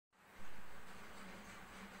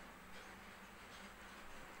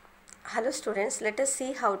Hello students, let us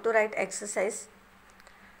see how to write exercise.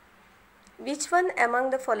 Which one among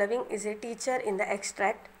the following is a teacher in the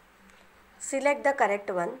extract? Select the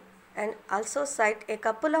correct one and also cite a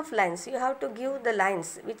couple of lines. You have to give the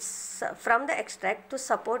lines which from the extract to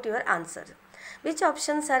support your answer. Which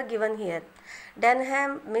options are given here?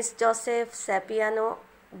 Denham, Miss Joseph, Sapiano,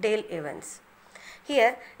 Dale Evans.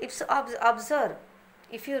 Here, if observe,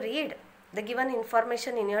 if you read the given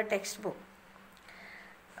information in your textbook,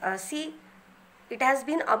 see, it has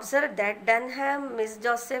been observed that Dunham, Miss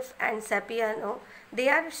Joseph and Sapiano, they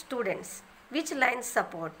are students. Which lines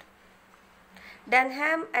support?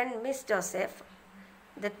 Dunham and Miss Joseph,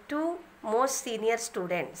 the two most senior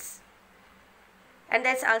students. And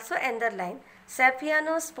that's also another line.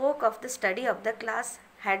 Sapiano spoke of the study of the class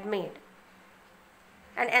had made.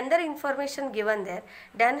 And another information given there,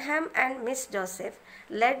 Dunham and Miss Joseph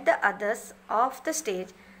led the others off the stage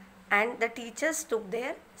and the teachers took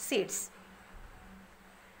their seats.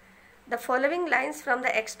 The following lines from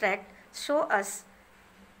the extract show us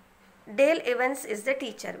Dale Evans is the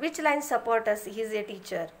teacher. Which lines support us? He is a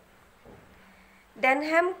teacher.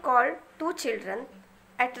 Denham called two children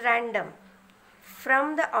at random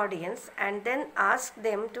from the audience and then asked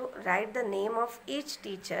them to write the name of each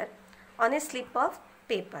teacher on a slip of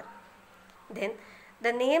paper. Then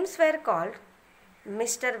the names were called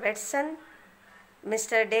Mr. Watson,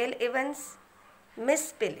 Mr. Dale Evans,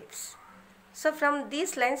 Miss Phillips. So from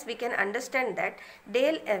these lines we can understand that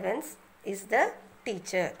Dale Evans is the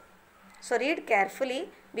teacher. So read carefully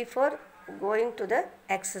before going to the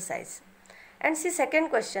exercise. And see second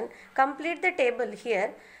question, complete the table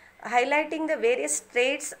here highlighting the various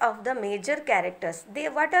traits of the major characters.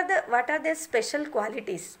 What are their special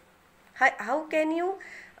qualities? How can you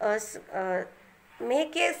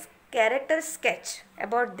make a character sketch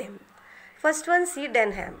about them? First one, see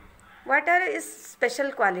Denham. What are his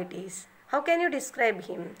special qualities? How can you describe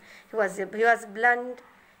him? He was blunt,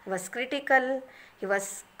 he was critical, he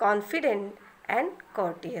was confident and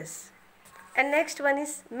courteous. And next one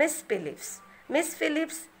is Miss Phillips. Miss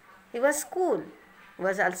Phillips, he was cool, he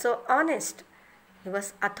was also honest, he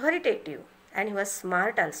was authoritative and he was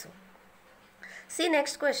smart also. See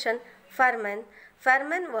next question, Furman.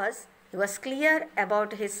 Furman was clear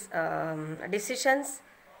about his decisions,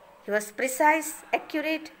 he was precise,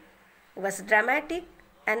 accurate, he was dramatic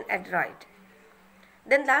and adroit.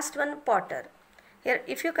 Then last one, Potter. Here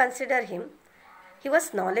if you consider him, he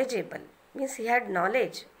was knowledgeable, means he had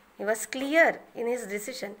knowledge, he was clear in his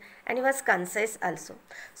decision and he was concise also.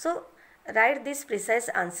 So write these precise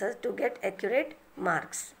answers to get accurate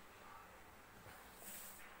marks.